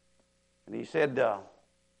 And he said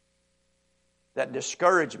that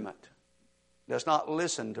discouragement does not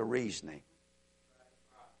listen to reasoning.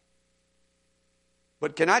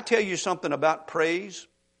 But can I tell you something about praise?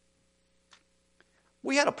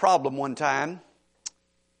 We had a problem one time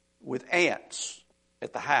with ants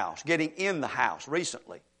at the house, getting in the house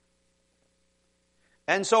recently.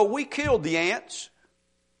 And so we killed the ants.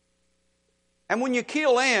 And when you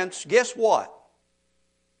kill ants, guess what?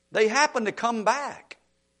 They happen to come back.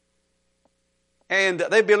 And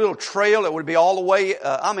there'd be a little trail that would be all the way.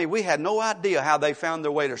 We had no idea how they found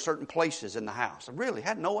their way to certain places in the house. I really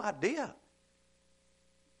had no idea.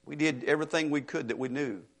 We did everything we could that we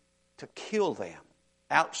knew to kill them.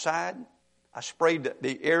 Outside, I sprayed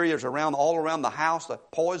the areas all around the house, the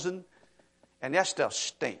poison, and that stuff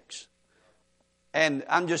stinks. And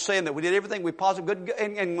I'm just saying that we did everything we possibly could.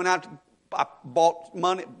 And when I bought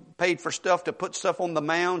money, paid for stuff to put stuff on the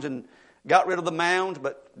mounds and got rid of the mounds,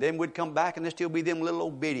 but then we'd come back and there'd still be them little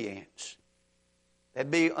old bitty ants.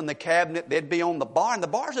 They'd be on the cabinet, they'd be on the bar, and the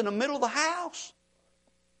bar's in the middle of the house.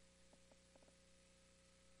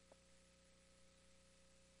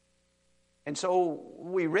 And so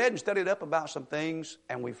we read and studied up about some things,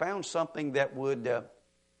 and we found something that wouldn't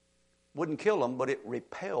kill them, but it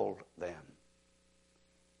repelled them.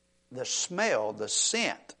 The smell, the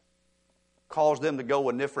scent, caused them to go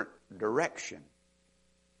a different direction,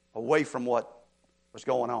 away from what was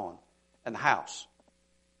going on in the house.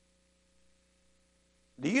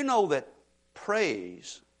 Do you know that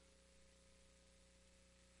praise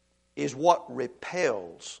is what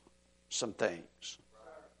repels some things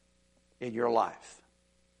in your life?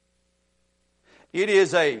 It is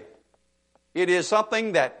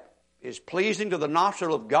something that is pleasing to the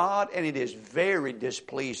nostril of God, and it is very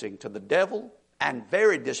displeasing to the devil, and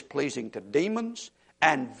very displeasing to demons,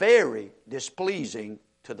 and very displeasing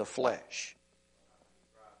to the flesh.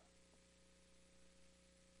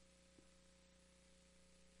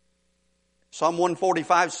 Psalm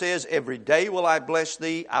 145 says, "Every day will I bless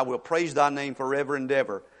thee, I will praise thy name forever and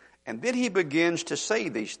ever." And then he begins to say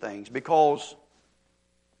these things, because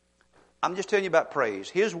I'm just telling you about praise.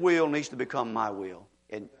 His will needs to become my will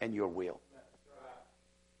and your will.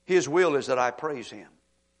 His will is that I praise Him.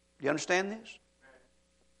 Do you understand this?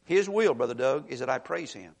 His will, Brother Doug, is that I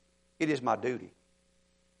praise Him. It is my duty.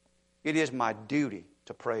 It is my duty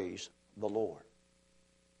to praise the Lord.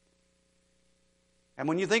 And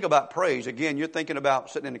when you think about praise, again, you're thinking about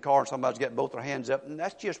sitting in the car and somebody's got both their hands up. And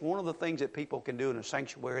that's just one of the things that people can do in a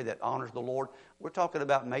sanctuary that honors the Lord. We're talking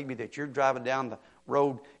about maybe that you're driving down the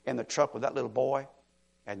road in the truck with that little boy,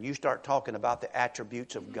 and you start talking about the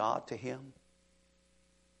attributes of God to him.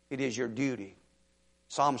 It is your duty.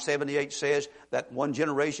 Psalm 78 says that one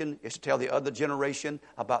generation is to tell the other generation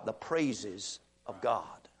about the praises of God.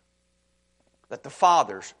 That the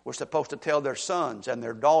fathers were supposed to tell their sons and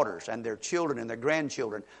their daughters and their children and their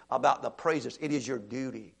grandchildren about the praises. It is your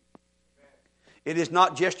duty. It is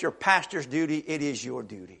not just your pastor's duty, it is your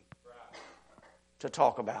duty to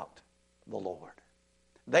talk about the Lord.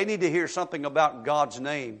 They need to hear something about God's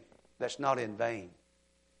name that's not in vain.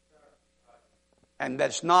 And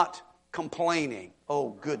that's not complaining,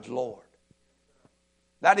 "Oh, good Lord."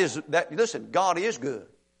 Listen, God is good.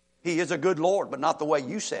 He is a good Lord, but not the way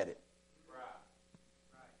you said it.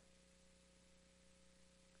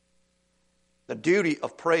 The duty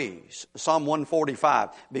of praise, Psalm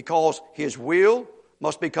 145, because His will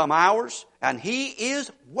must become ours, and He is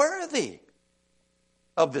worthy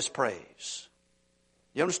of this praise.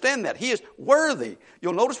 You understand that? He is worthy.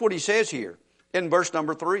 You'll notice what He says here in verse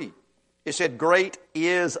number 3. It said, "Great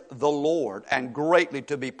is the Lord, and greatly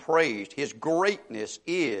to be praised. His greatness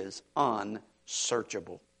is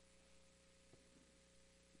unsearchable."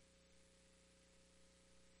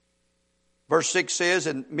 Verse 6 says,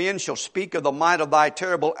 "And men shall speak of the might of thy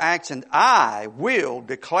terrible acts, and I will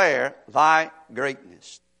declare thy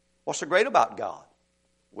greatness." What's so great about God?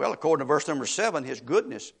 Well, according to verse number 7, His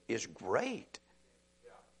goodness is great.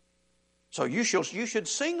 So you should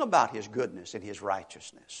sing about His goodness and His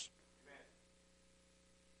righteousness.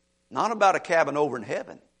 Not about a cabin over in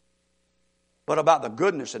heaven, but about the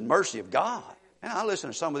goodness and mercy of God. And I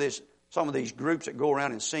listen to some of these groups that go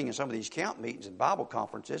around and sing in some of these camp meetings and Bible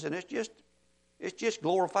conferences, and it's just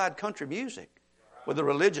glorified country music with a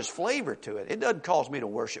religious flavor to it. It doesn't cause me to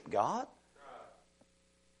worship God.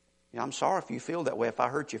 You know, I'm sorry if you feel that way, if I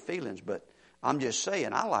hurt your feelings, but I'm just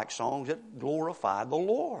saying I like songs that glorify the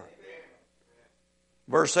Lord.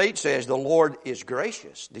 Verse 8 says, "The Lord is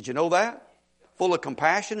gracious." Did you know that? Full of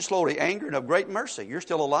compassion, slow to anger, and of great mercy. You're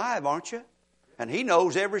still alive, aren't you? And He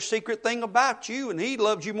knows every secret thing about you, and He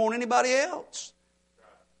loves you more than anybody else.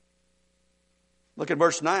 Look at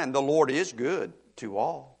verse 9. "The Lord is good to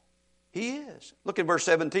all." He is. Look at verse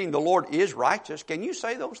 17. "The Lord is righteous." Can you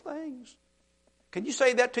say those things? Can you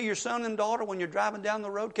say that to your son and daughter when you're driving down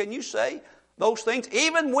the road? Can you say those things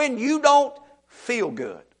even when you don't feel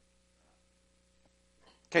good?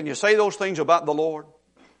 Can you say those things about the Lord?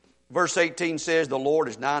 Verse 18 says, "The Lord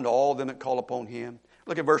is nigh to all them that call upon Him."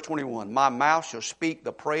 Look at verse 21. "My mouth shall speak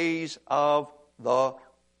the praise of the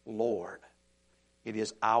Lord." It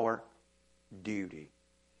is our duty.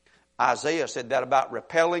 Isaiah said that about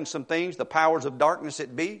repelling some things, the powers of darkness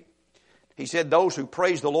that be. He said, those who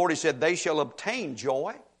praise the Lord, he said, they shall obtain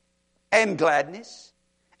joy and gladness,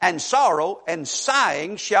 and sorrow and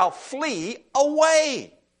sighing shall flee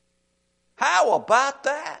away. How about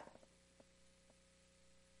that?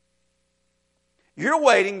 You're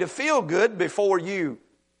waiting to feel good before you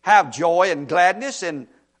have joy and gladness. And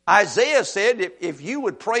Isaiah said, if you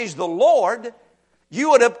would praise the Lord,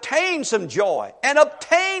 you would obtain some joy and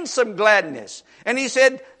obtain some gladness. And he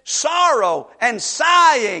said, sorrow and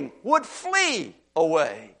sighing would flee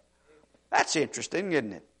away. That's interesting,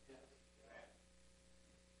 isn't it?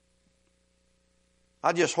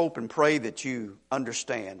 I just hope and pray that you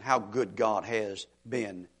understand how good God has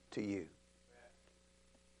been to you.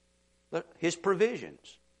 His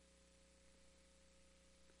provisions.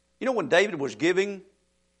 You know, when David was giving,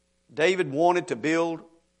 David wanted to build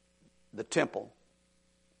the temple.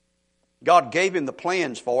 God gave him the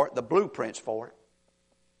plans for it, the blueprints for it.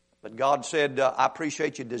 But God said, I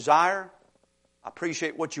appreciate your desire. I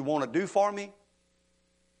appreciate what you want to do for me.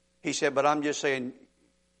 He said, but I'm just saying,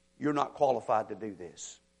 you're not qualified to do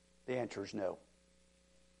this. The answer is no.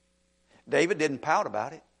 David didn't pout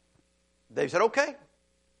about it. David said, okay,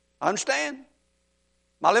 I understand.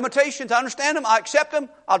 My limitations, I understand them. I accept them.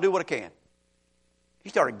 I'll do what I can. He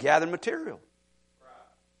started gathering material.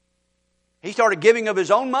 He started giving of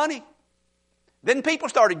his own money. Then people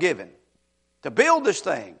started giving to build this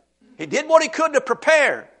thing. He did what he could to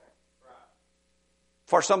prepare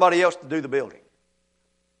for somebody else to do the building.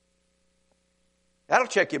 That'll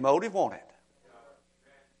check your motive, won't it?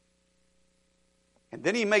 And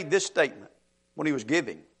then he made this statement when he was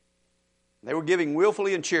giving. They were giving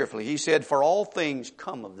willfully and cheerfully. He said, for all things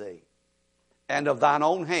come of thee, and of thine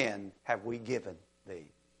own hand have we given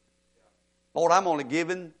thee. Lord, I'm only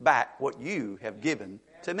giving back what you have given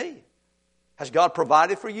to me. Has God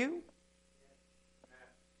provided for you?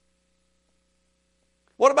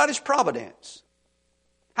 What about His providence?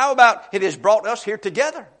 How about it has brought us here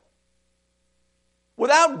together?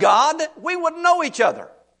 Without God, we wouldn't know each other.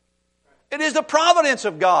 It is the providence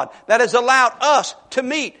of God that has allowed us to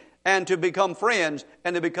meet and to become friends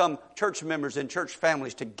and to become church members and church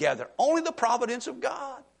families together. Only the providence of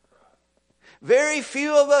God. Very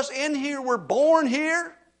few of us in here were born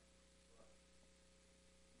here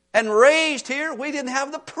and raised here. We didn't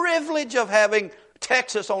have the privilege of having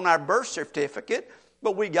Texas on our birth certificate,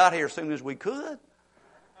 but we got here as soon as we could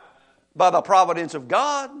by the providence of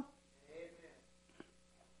God.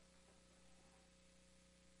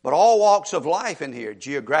 But all walks of life in here,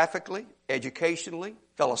 geographically, educationally,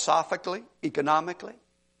 philosophically, economically,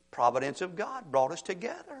 providence of God brought us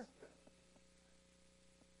together.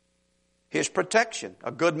 His protection.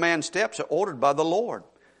 A good man's steps are ordered by the Lord.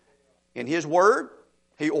 In His Word,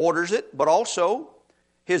 He orders it, but also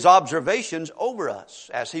His observations over us.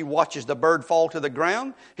 As He watches the bird fall to the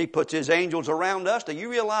ground, He puts His angels around us. Do you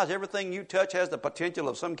realize everything you touch has the potential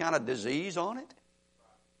of some kind of disease on it?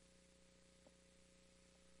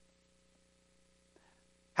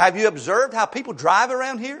 Have you observed how people drive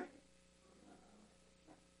around here?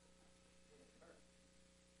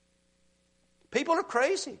 People are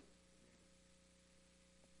crazy.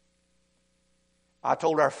 I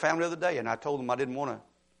told our family the other day, and I told them I didn't want to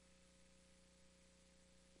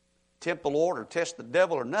tempt the Lord or test the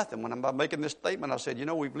devil or nothing. When I'm making this statement, I said, you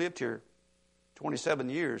know, we've lived here 27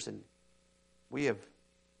 years, and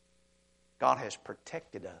God has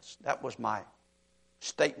protected us. That was my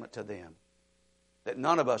statement to them. That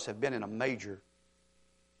none of us have been in a major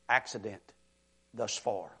accident thus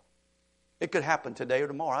far. It could happen today or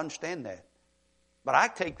tomorrow. I understand that. But I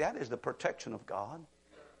take that as the protection of God.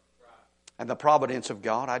 And the providence of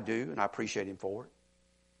God, I do, and I appreciate Him for it.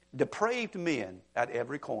 Depraved men at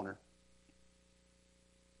every corner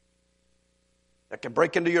that can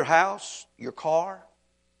break into your house, your car.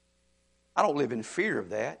 I don't live in fear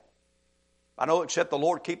of that. I know except the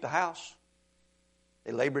Lord keep the house.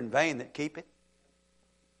 They labor in vain that keep it.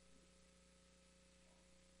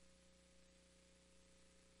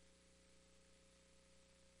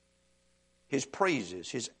 His praises,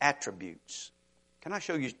 His attributes. Can I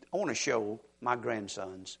show you? I want to show my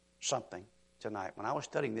grandsons something tonight. When I was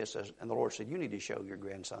studying this, and the Lord said, you need to show your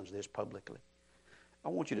grandsons this publicly. I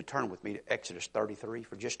want you to turn with me to Exodus 33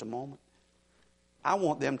 for just a moment. I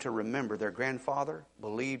want them to remember their grandfather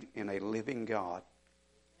believed in a living God.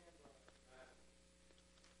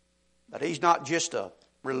 That He's not just a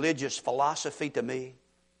religious philosophy to me.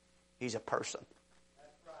 He's a person.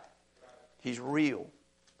 He's real.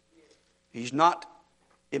 He's not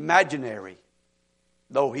imaginary,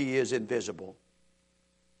 though He is invisible.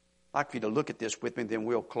 I'd like for you to look at this with me, then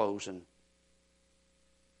we'll close. And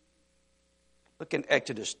Look in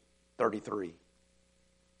Exodus 33.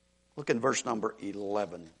 Look in verse number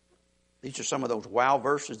 11. These are some of those wow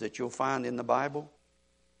verses that you'll find in the Bible.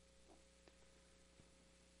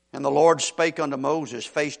 And the Lord spake unto Moses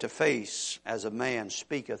face to face, as a man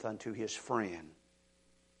speaketh unto his friend.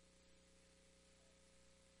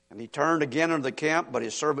 And he turned again unto the camp, but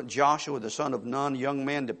his servant Joshua, the son of Nun, young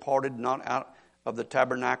man, departed not out of the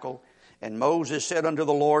tabernacle. And Moses said unto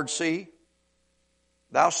the Lord, See,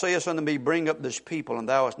 thou sayest unto me, Bring up this people, and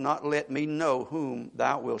thou hast not let me know whom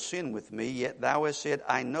thou wilt send with me. Yet thou hast said,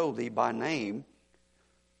 I know thee by name,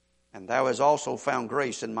 and thou hast also found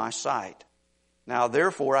grace in my sight. Now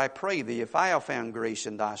therefore I pray thee, if I have found grace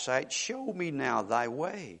in thy sight, show me now thy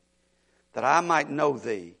way, that I might know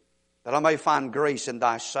thee, that I may find grace in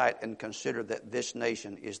thy sight, and consider that this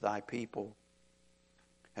nation is thy people.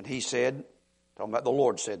 And he said, talking about the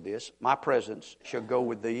Lord said this, My presence shall go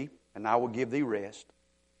with thee, and I will give thee rest.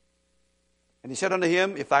 And he said unto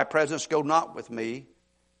him, If thy presence go not with me,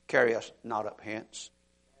 carry us not up hence.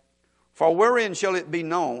 For wherein shall it be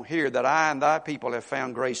known here that I and thy people have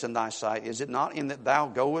found grace in thy sight? Is it not in that thou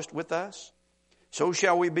goest with us? So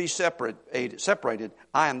shall we be separated,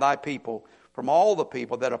 I and thy people, from all the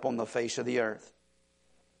people that are upon the face of the earth.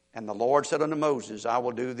 And the Lord said unto Moses, I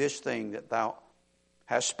will do this thing that thou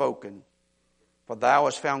hast spoken. For thou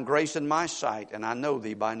hast found grace in my sight, and I know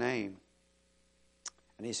thee by name.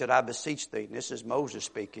 And he said, I beseech thee, and this is Moses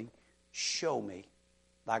speaking, show me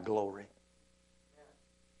thy glory.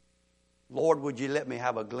 Lord, would you let me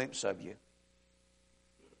have a glimpse of you?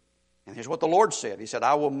 And here's what the Lord said. He said,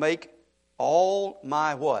 I will make all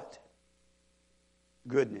my what?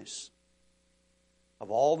 Goodness.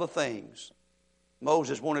 Of all the things.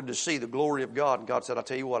 Moses wanted to see the glory of God. And God said, I'll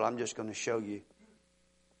tell you what, I'm just going to show you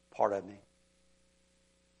part of me.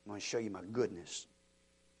 I'm going to show you my goodness.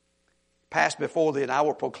 Pass before thee, and I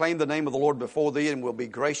will proclaim the name of the Lord before thee, and will be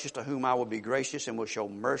gracious to whom I will be gracious, and will show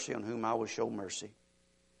mercy on whom I will show mercy.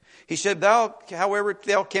 He said, however,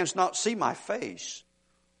 thou canst not see my face,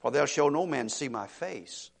 for thou shalt no man see my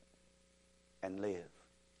face and live.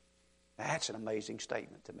 That's an amazing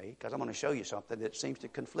statement to me, because I'm going to show you something that seems to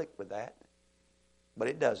conflict with that. But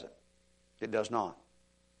it doesn't. It does not.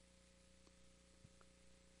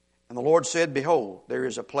 And the Lord said, Behold, there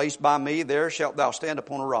is a place by me, there shalt thou stand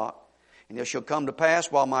upon a rock. And it shall come to pass,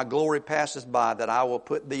 while my glory passeth by, that I will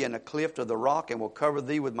put thee in a cleft of the rock, and will cover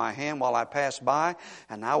thee with my hand while I pass by.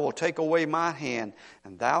 And I will take away my hand,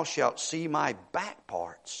 and thou shalt see my back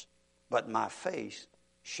parts, but my face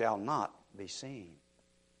shall not be seen.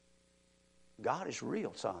 God is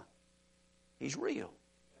real, son. He's real.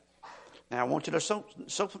 Now I want you to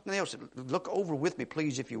something else. Look over with me,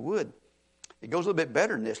 please, if you would. It goes a little bit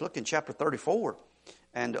better than this. Look in chapter 34.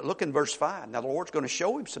 And look in verse 5. Now the Lord's going to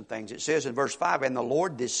show him some things. It says in verse 5, And the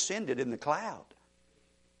Lord descended in the cloud,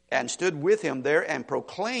 and stood with him there, and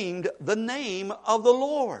proclaimed the name of the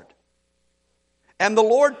Lord. And the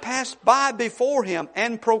Lord passed by before him,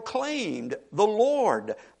 and proclaimed the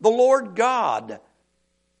Lord God,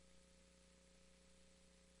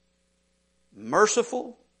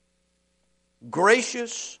 merciful,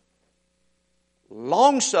 gracious,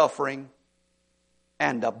 long-suffering,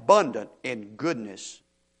 and abundant in goodness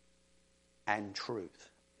and truth.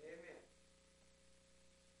 Amen.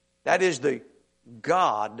 That is the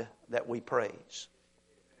God that we praise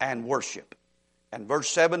and worship. And verse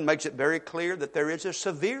 7 makes it very clear that there is a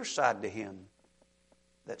severe side to him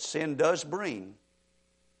that sin does bring.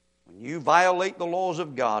 When you violate the laws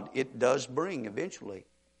of God, it does bring eventually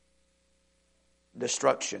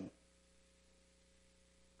destruction.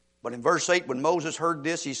 But in verse 8, when Moses heard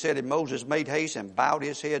this, he said, And Moses made haste and bowed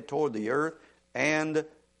his head toward the earth and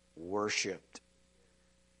worshipped.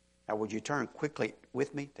 Now would you turn quickly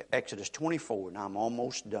with me to Exodus 24? Now I'm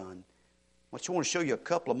almost done. I just want to show you a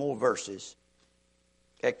couple of more verses.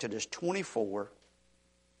 Exodus 24.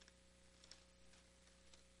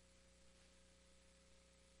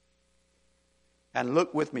 And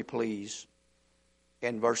look with me, please,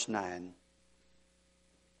 in verse 9.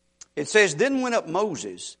 It says, Then went up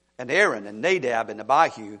Moses and Aaron and Nadab and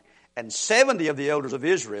Abihu and 70 of the elders of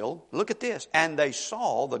Israel. Look at this. And they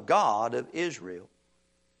saw the God of Israel.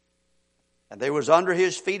 And there was under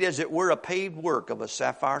his feet as it were a paved work of a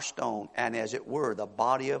sapphire stone, and as it were the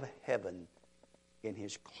body of heaven in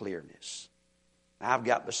his clearness. Now I've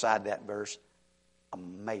got beside that verse,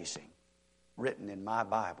 amazing, written in my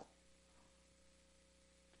Bible.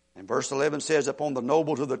 And verse 11 says, Upon the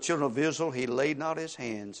nobles of the children of Israel he laid not his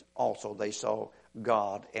hands. Also they saw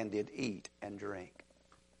God and did eat and drink.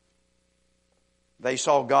 They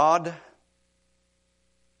saw God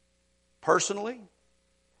personally.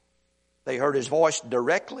 They heard his voice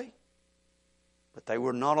directly. But they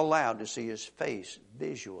were not allowed to see his face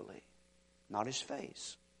visually. Not his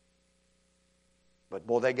face. But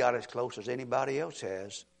boy, they got as close as anybody else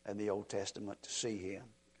has in the Old Testament to see him.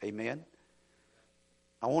 Amen?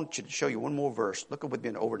 I want you to show you one more verse. Look with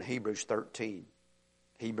me over in Hebrews 13.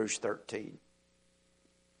 Hebrews 13.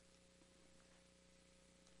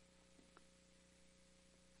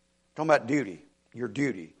 Talking about duty. Your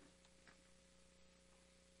duty.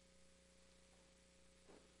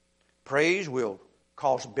 Praise will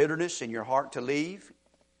cause bitterness in your heart to leave.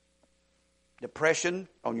 Depression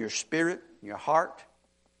on your spirit, your heart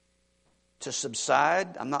to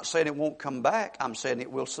subside. I'm not saying it won't come back. I'm saying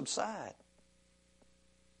it will subside.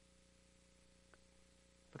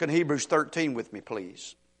 Look at Hebrews 13 with me,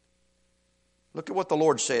 please. Look at what the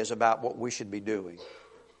Lord says about what we should be doing.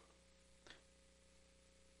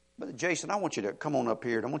 Brother Jason, I want you to come on up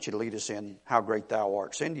here and I want you to lead us in How Great Thou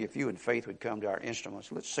Art. Cindy, if you and Faith would come to our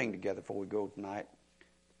instruments, let's sing together before we go tonight. I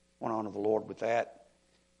want to honor the Lord with that.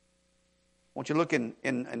 I want you to look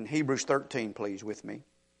in Hebrews 13, please, with me.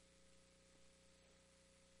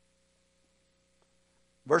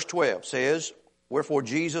 Verse 12 says, Wherefore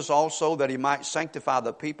Jesus also, that he might sanctify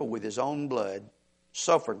the people with his own blood,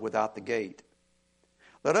 suffered without the gate.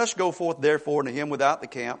 Let us go forth therefore unto him without the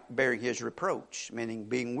camp, bearing his reproach, meaning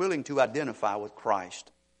being willing to identify with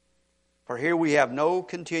Christ. For here we have no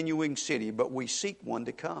continuing city, but we seek one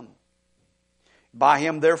to come. By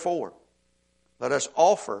him therefore, let us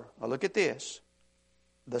offer, now look at this,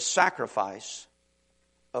 the sacrifice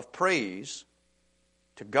of praise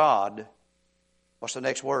to God. What's the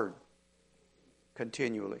next word?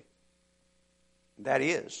 Continually. That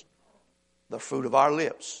is the fruit of our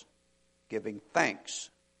lips, giving thanks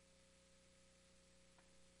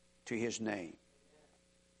to his name.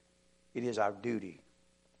 It is our duty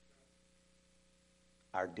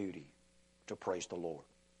to praise the Lord.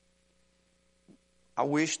 I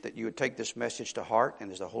wish that you would take this message to heart,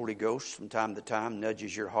 and as the Holy Ghost from time to time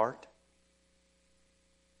nudges your heart,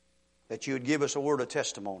 that you would give us a word of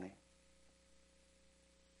testimony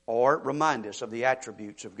or remind us of the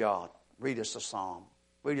attributes of God. Read us a psalm.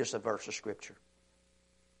 Read us a verse of Scripture.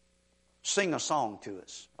 Sing a song to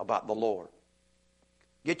us about the Lord.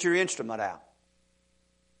 Get your instrument out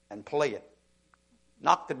and play it.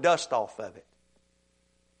 Knock the dust off of it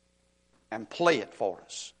and play it for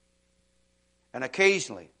us. And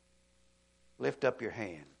occasionally, lift up your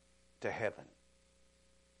hand to heaven.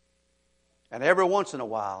 And every once in a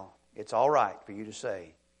while, it's all right for you to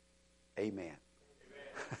say, Amen.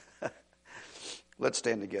 Let's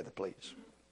stand together, please.